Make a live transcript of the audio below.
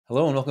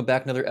Hello and welcome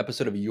back to another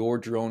episode of Your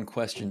Drone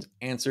Questions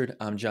Answered.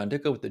 I'm John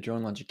Dickow with the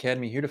Drone Launch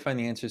Academy, here to find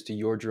the answers to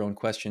your drone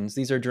questions.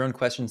 These are drone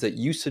questions that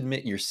you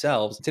submit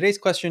yourselves. Today's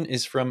question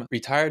is from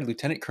retired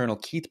Lieutenant Colonel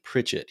Keith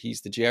Pritchett. He's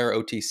the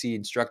JROTC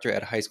instructor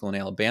at a high school in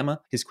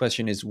Alabama. His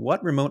question is,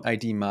 what remote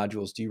ID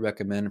modules do you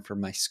recommend for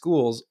my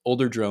school's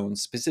older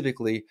drones,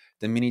 specifically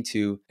the Mini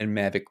 2 and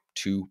Mavic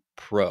 2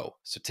 Pro?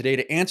 So today,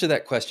 to answer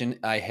that question,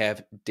 I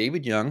have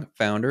David Young,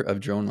 founder of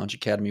Drone Launch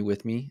Academy,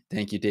 with me.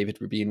 Thank you, David,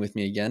 for being with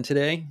me again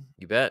today.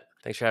 You bet.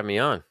 Thanks for having me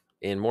on.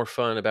 And more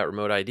fun about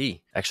remote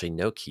ID. Actually,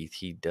 no, Keith.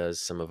 He does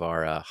some of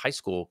our high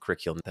school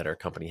curriculum that our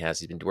company has.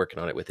 He's been working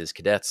on it with his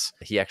cadets.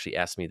 He actually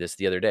asked me this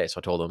the other day. So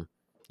I told him,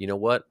 you know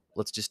what?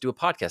 Let's just do a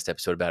podcast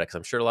episode about it, because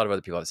I'm sure a lot of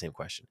other people have the same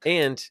question.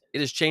 And it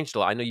has changed a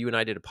lot. I know you and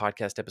I did a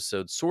podcast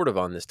episode sort of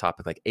on this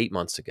topic like 8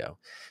 months ago.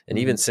 And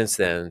even since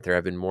then, there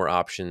have been more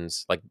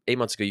options. Like 8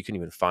 months ago, you couldn't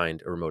even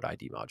find a remote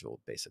ID module,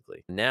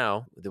 basically.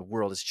 Now, the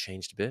world has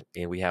changed a bit,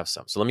 and we have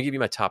some. So let me give you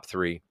my top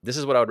three. This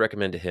is what I would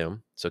recommend to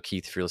him. So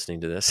Keith, if you're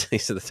listening to this,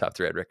 these are the top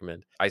three I'd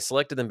recommend. I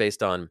selected them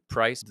based on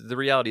price. The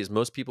reality is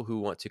most people who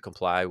want to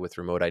comply with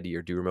remote ID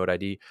or do remote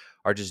ID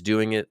are just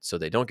doing it so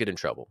they don't get in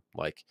trouble.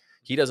 Like,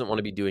 he doesn't want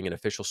to be doing an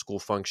official school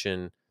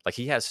function. Like,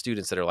 he has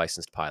students that are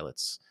licensed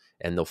pilots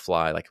and they'll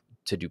fly like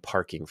to do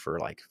parking for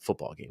like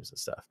football games and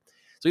stuff.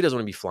 So he doesn't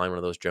want to be flying one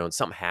of those drones.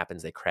 Something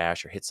happens, they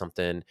crash or hit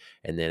something,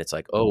 and then it's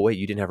like, oh, wait,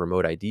 you didn't have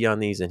remote ID on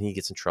these, and he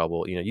gets in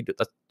trouble. You know,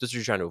 that's what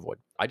you're trying to avoid.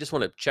 I just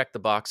want to check the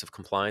box of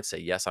compliance, say,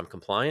 yes, I'm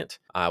compliant.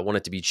 I want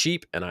it to be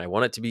cheap, and I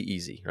want it to be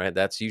easy, right?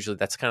 That's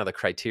kind of the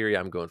criteria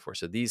I'm going for.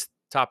 So these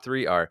top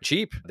three are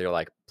cheap. They're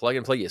like plug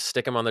and play. You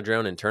stick them on the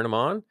drone and turn them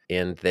on,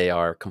 and they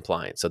are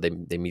compliant. So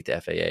they meet the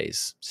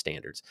FAA's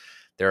standards.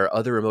 There are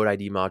other remote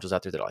ID modules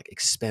out there that are like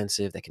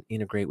expensive, that can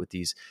integrate with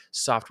these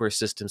software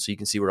systems so you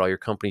can see where all your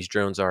company's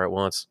drones are at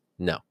once.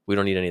 No, we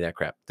don't need any of that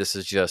crap. This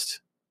is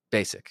just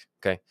basic,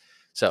 okay?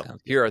 So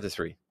here are the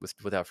three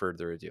without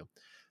further ado.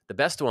 The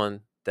best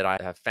one that I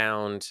have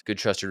found good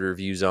trusted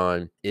reviews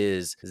on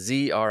is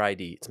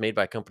Z.R.I.D. It's made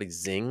by a company,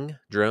 Zing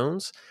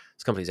Drones.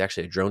 This company is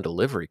actually a drone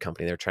delivery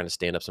company. They're trying to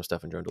stand up some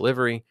stuff in drone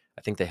delivery.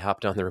 I think they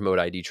hopped on the remote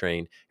ID train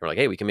and were like,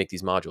 hey, we can make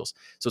these modules.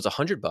 So it's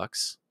 $100,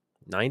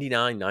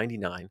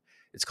 $99.99.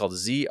 It's called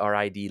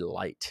Z.R.I.D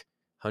Lite.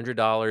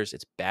 $100.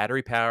 It's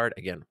battery powered.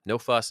 Again, no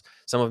fuss.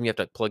 Some of them you have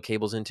to plug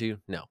cables into.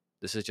 No,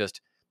 this is just,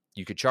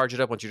 you could charge it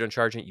up. Once you're done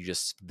charging it, you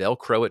just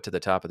Velcro it to the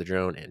top of the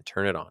drone and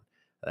turn it on.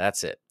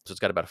 That's it. So it's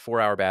got about a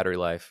 4-hour battery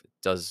life. It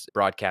does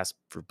broadcast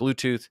for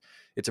Bluetooth.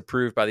 It's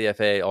approved by the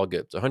FAA. All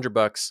good. So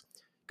 $100.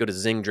 Go to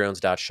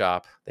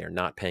zingdrones.shop. They are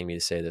not paying me to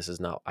say this.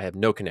 I have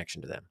no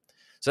connection to them.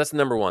 So that's the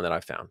number one that I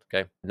found.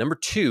 Okay. Number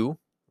two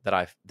that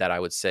I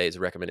would say is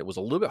recommended. It was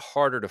a little bit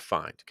harder to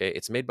find. Okay.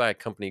 It's made by a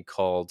company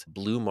called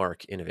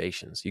Bluemark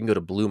Innovations. You can go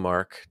to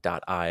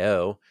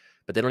bluemark.io,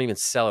 but they don't even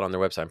sell it on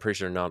their website. I'm pretty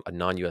sure they're not a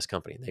non-US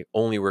company. They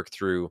only work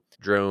through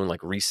drone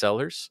like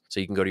resellers. So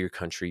you can go to your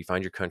country,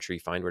 find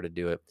where to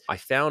do it. I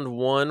found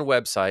one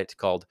website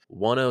called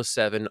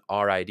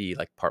 107RID,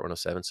 like part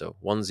 107. So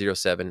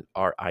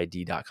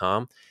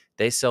 107RID.com.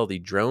 They sell the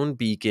Drone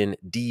Beacon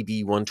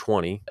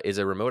DB120. It's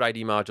a remote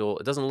ID module.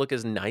 It doesn't look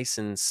as nice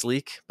and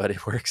sleek, but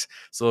it works.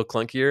 It's a little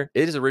clunkier.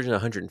 It is originally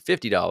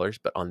 $150,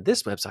 but on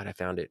this website, I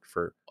found it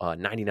for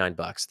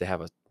 $99. They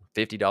have a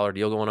 $50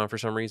 deal going on for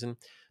some reason.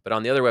 But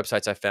on the other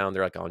websites I found,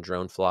 they're like on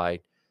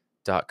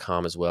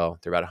dronefly.com as well.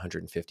 They're about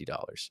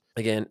 $150.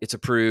 Again, it's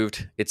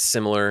approved. It's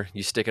similar.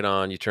 You stick it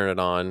on, you turn it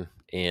on,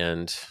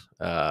 and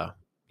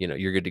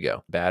you're good to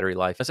go. Battery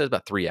life, it says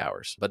about 3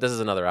 hours, but this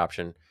is another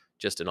option,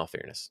 just in all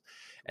fairness.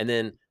 And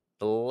then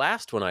the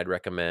last one I'd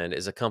recommend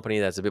is a company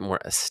that's a bit more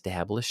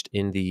established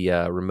in the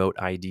remote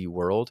ID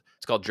world.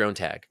 It's called Drone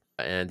Tag.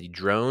 And the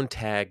Drone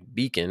Tag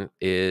Beacon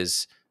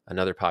is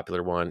another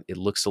popular one. It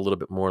looks a little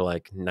bit more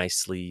like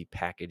nicely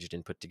packaged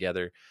and put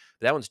together.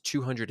 But that one's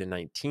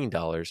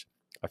 $219.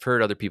 I've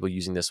heard other people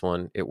using this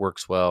one. It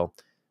works well.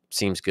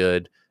 Seems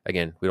good.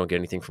 Again, we don't get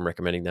anything from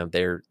recommending them.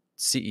 Their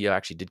CEO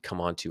actually did come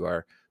on to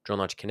our Drone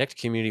Launch Connect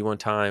community one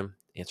time,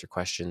 answer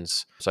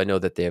questions. So I know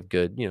that they have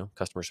good,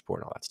 customer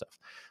support and all that stuff.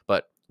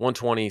 But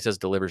 120 says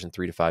delivers in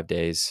 3 to 5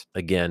 days.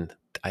 Again,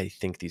 I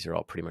think these are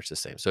all pretty much the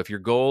same. So if your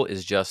goal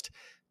is just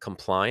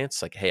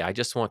compliance, like, hey, I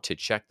just want to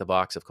check the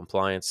box of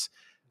compliance,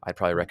 I'd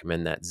probably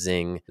recommend that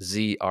Zing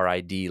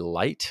Z.R.I.D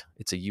Lite.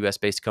 It's a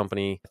US-based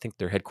company. I think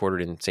they're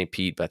headquartered in St.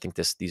 Pete, but I think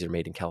these are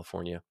made in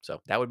California. So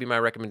that would be my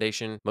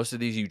recommendation. Most of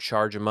these, you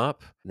charge them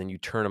up, and then you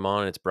turn them on,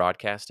 and it's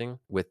broadcasting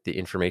with the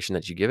information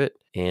that you give it.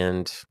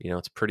 And,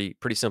 it's pretty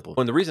simple.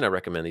 And the reason I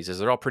recommend these is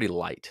they're all pretty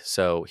light.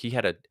 So he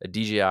had a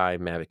DJI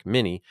Mavic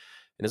Mini,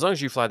 and as long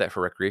as you fly that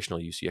for recreational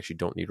use, you actually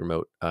don't need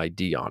remote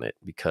ID on it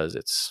because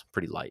it's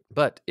pretty light.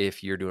 But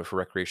if you're doing it for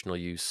recreational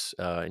use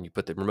and you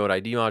put the remote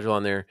ID module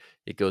on there,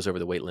 it goes over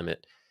the weight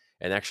limit.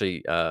 And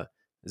actually,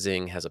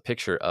 Zing has a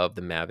picture of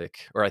the Mavic,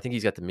 or I think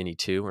he's got the Mini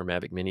 2 or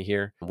Mavic Mini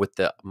here with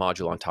the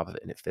module on top of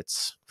it, and it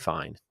fits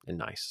fine and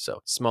nice.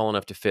 So small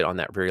enough to fit on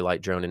that very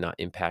light drone and not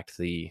impact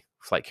the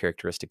flight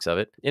characteristics of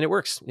it. And it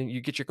works.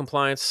 You get your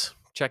compliance,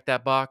 check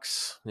that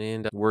box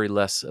and worry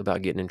less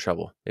about getting in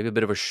trouble. Maybe a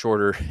bit of a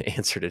shorter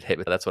answer today,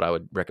 but that's what I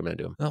would recommend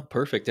to them. Oh,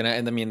 perfect. And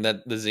I mean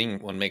that the Zing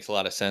one makes a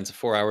lot of sense.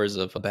 4 hours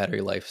of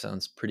battery life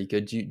sounds pretty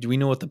good. Do we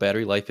know what the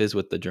battery life is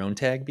with the drone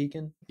tag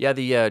beacon? Yeah,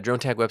 the drone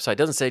tag website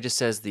doesn't say, just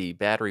says the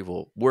battery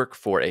will work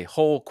for a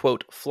whole,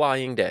 quote,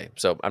 flying day.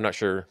 So I'm not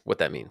sure what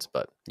that means,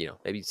 but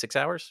maybe 6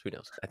 hours. Who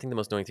knows? I think the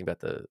most annoying thing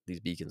about these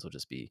beacons will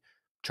just be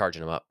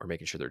charging them up or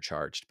making sure they're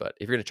charged. But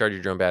if you're going to charge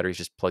your drone batteries,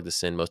 just plug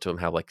this in. Most of them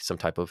have like some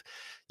type of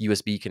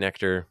USB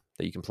connector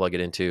that you can plug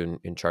it into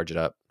and charge it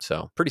up.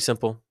 So pretty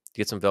simple.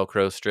 Get some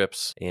Velcro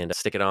strips and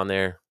stick it on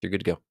there. You're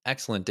good to go.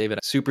 Excellent, David.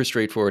 Super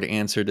straightforward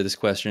answer to this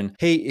question.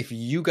 Hey, if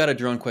you got a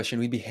drone question,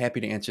 we'd be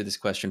happy to answer this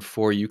question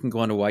for you. You can go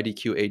on to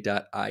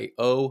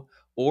ydqa.io,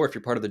 or if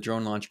you're part of the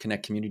Drone Launch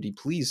Connect community,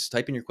 please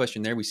type in your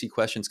question there. We see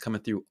questions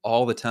coming through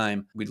all the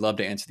time. We'd love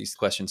to answer these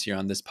questions here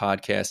on this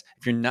podcast.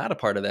 If you're not a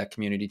part of that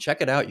community,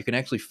 check it out. You can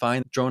actually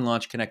find the Drone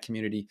Launch Connect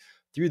community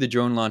through the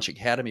Drone Launch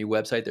Academy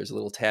website. There's a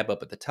little tab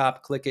up at the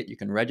top. Click it. You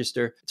can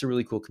register. It's a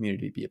really cool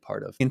community to be a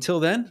part of. Until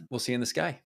then, we'll see you in the sky.